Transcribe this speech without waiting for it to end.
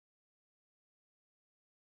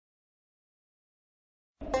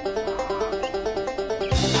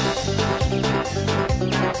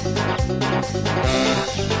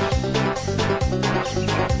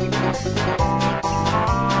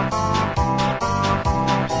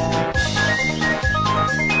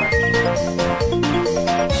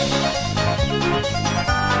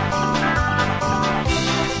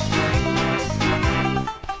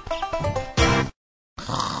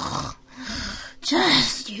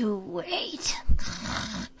Just you wait.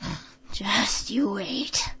 Just you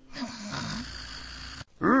wait.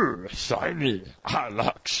 Ooh, shiny. I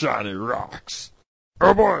like shiny rocks.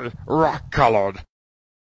 Oh boy, rock-colored.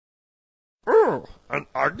 Ooh, an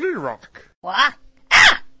ugly rock. What?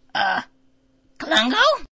 Clungo?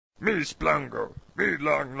 Me Splungo. Me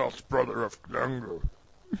long-lost brother of Clungo.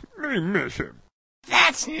 Me miss him.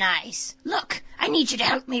 That's nice. Look, I need you to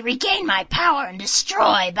help me regain my power and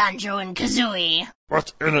destroy Banjo and Kazooie.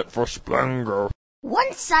 What's in it for Splungo?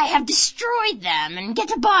 Once I have destroyed them and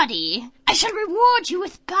get a body, I shall reward you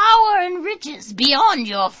with power and riches beyond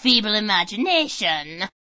your feeble imagination.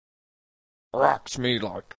 Rocks me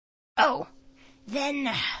like. Oh,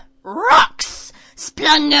 then rocks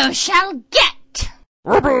Splungo shall get.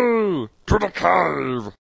 Whoopee! To the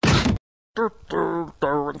cave!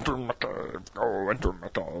 Go into my cave. Go into my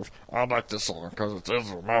cave. I like this song because it's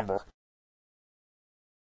easy to remember.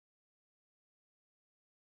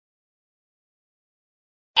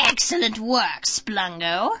 Excellent work,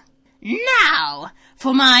 Splungo. Now,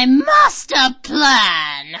 for my master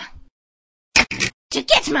plan. To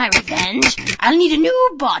get my revenge, I'll need a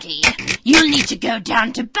new body. You'll need to go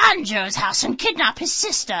down to Banjo's house and kidnap his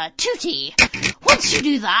sister, Tootie. Once you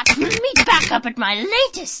do that, we'll meet back up at my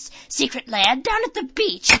latest secret lair down at the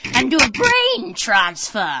beach and do a brain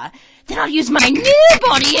transfer. Then I'll use my new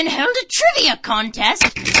body and hold a trivia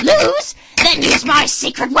contest. Lose, then use my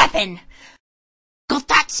secret weapon. Got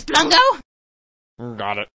that, Splungo?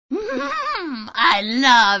 Got it. I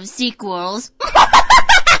love sequels.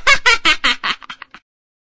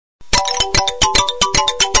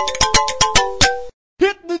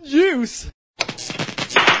 Hit the juice!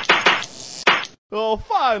 Oh,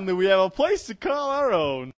 finally we have a place to call our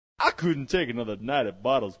own. I couldn't take another night at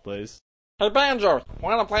Bottle's place. Hey Banjo,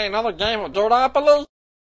 wanna play another game of Dirtopoly?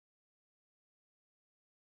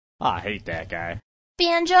 I hate that guy.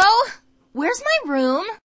 Banjo, where's my room?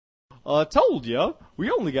 Told ya, we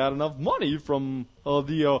only got enough money from,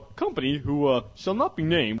 the company who, shall not be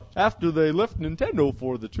named after they left Nintendo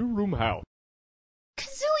for the two-room house.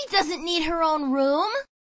 Kazooie doesn't need her own room.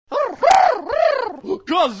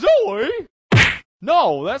 Kazooie?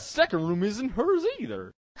 No, that second room isn't hers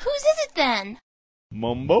either. Whose is it then?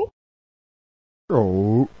 Mumbo?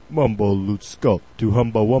 Oh, Mumbo loots scalp to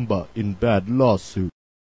Humba Wumba in bad lawsuit.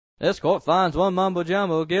 This court finds one Mumbo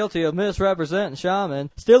Jumbo guilty of misrepresenting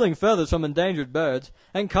shaman, stealing feathers from endangered birds,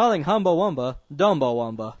 and calling Humba Wumba Dumbo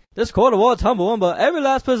Wumba. This court awards Humba Wumba every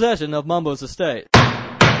last possession of Mumbo's estate.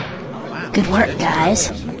 Good work,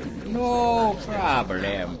 guys. No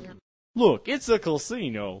problem. Look, it's a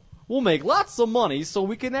casino. We'll make lots of money so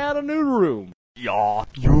we can add a new room. Yeah,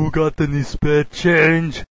 you got any spare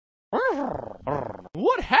change?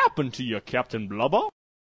 What happened to you, Captain Blubber?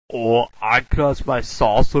 Oh, I crashed my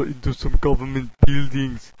saucer into some government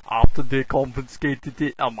buildings. After they confiscated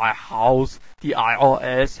it at my house, the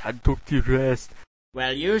IRS had took the rest.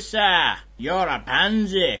 Well, you, sir, you're a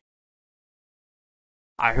pansy.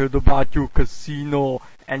 I heard about your casino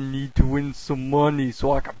and need to win some money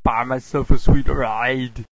so I can buy myself a sweet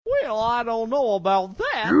ride. Well, I don't know about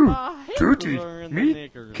that. You, Tootie,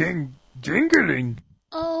 me, King Jingling.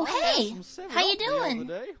 Oh, hey, how you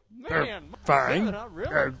doing? Fine.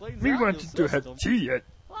 We wanted to have tea at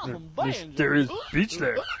Mysterious Beach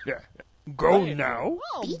Lair. Yeah. Go now.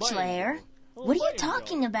 Beach lair? What are you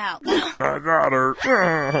talking about? I got her.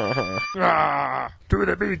 To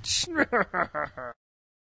the beach.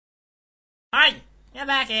 Hey, get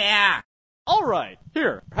back here. All right,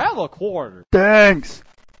 here, have a quarter. Thanks.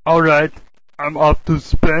 Alright, I'm off to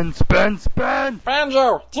spend.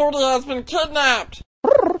 Banjo, Tootie has been kidnapped.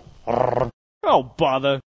 Oh,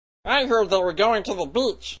 bother. I heard they were going to the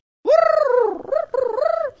beach.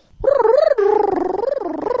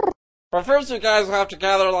 But first you guys have to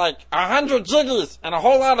gather like 100 jiggies and a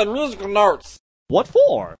whole lot of musical notes. What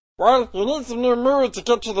for? Well, you need some new moves to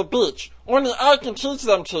get to the beach. Only I can teach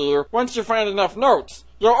them to you once you find enough notes.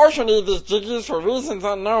 You'll also need these jiggies for reasons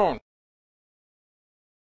unknown.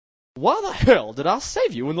 Why the hell did I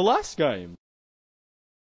save you in the last game?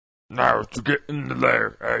 Now to get in the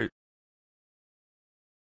lair, eh?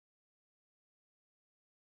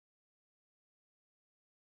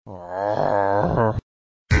 Oh.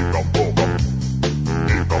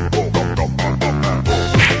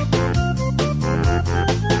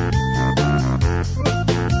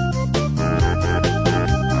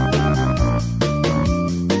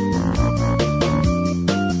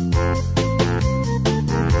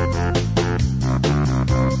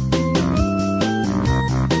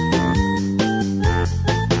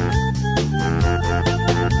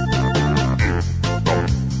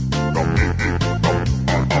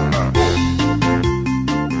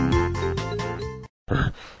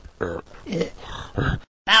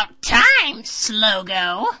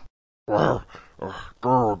 logo?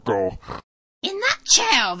 Go. In that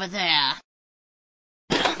chair over there.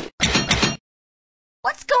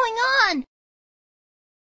 What's going on?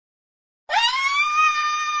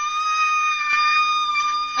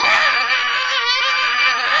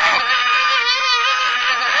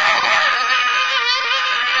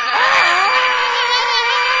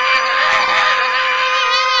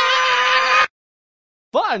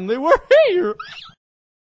 Finally, we're here!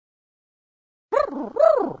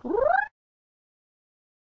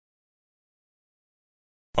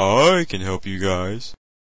 I can help you guys.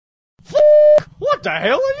 What the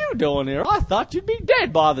hell are you doing here? I thought you'd be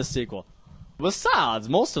dead by the sequel. Besides,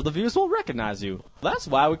 most of the viewers won't recognize you. That's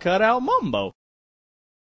why we cut out Mumbo.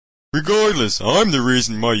 Regardless, I'm the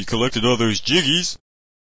reason why you collected all those jiggies.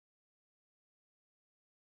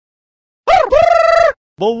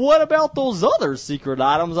 But what about those other secret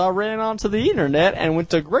items I ran onto the internet and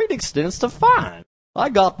went to great extents to find? I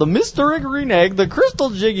got the Mr. Green Egg, the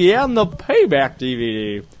Crystal Jiggy, and the Payback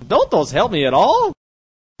DVD. Don't those help me at all?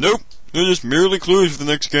 Nope, they're just merely clues for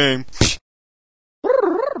the next game.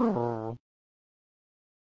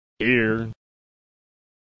 Here.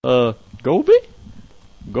 Goby?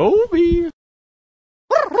 Goby?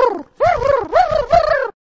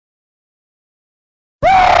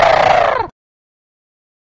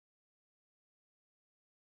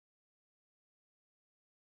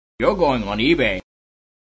 You're going on eBay.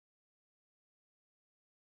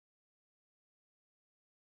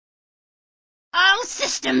 All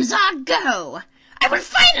systems are go. I will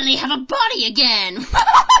finally have a body again.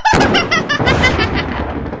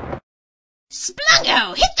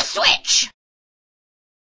 Splungo, hit the switch.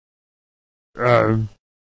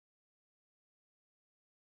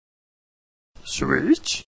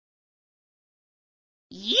 Switch?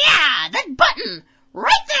 Yeah, that button,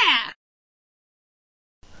 right there.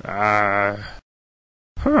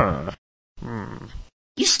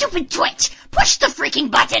 You stupid twit! Push the freaking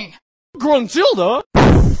button! Gruntilda?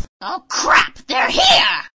 Oh crap, they're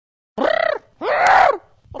here!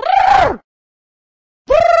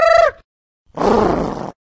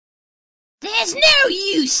 There's no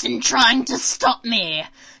use in trying to stop me.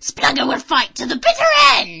 Splungo will fight to the bitter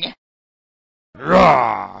end!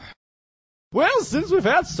 Rah! Well, since we've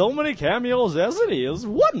had so many cameos as it is,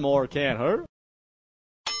 one more can't hurt.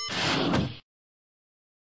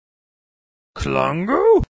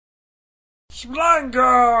 Klungo?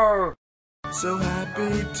 Splungo! So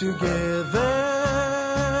happy together.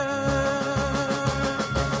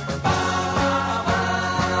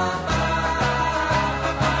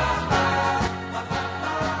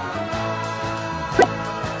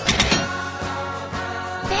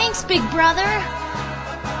 Thanks, big brother.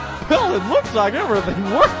 Well, it looks like everything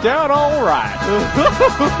worked out all right.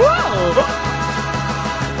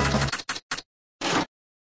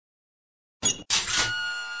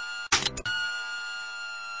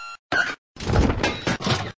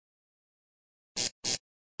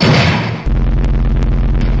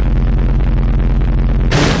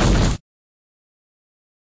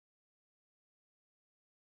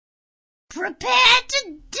 Prepare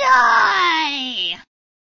to die!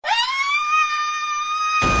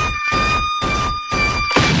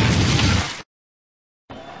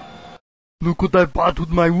 Look what I bought with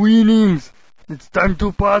my winnings! It's time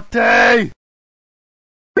to party!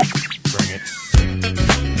 Bring it.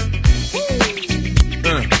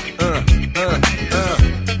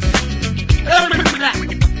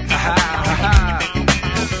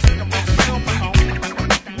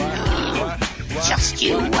 Just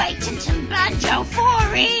you wait until Banjo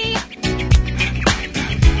 4-y!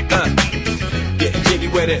 Getting jiggy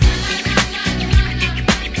with it.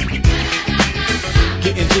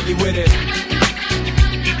 Getting jiggy with it.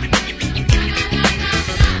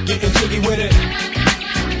 Getting jiggy with it.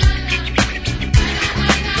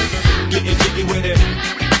 Getting jiggy with it.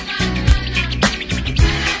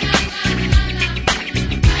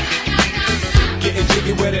 Getting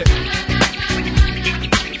jiggy with it.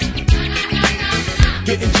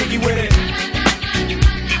 Getting jiggy with it.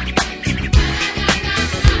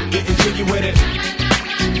 Getting jiggy with it.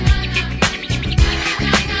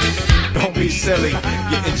 Don't be silly.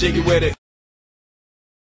 Getting jiggy with it.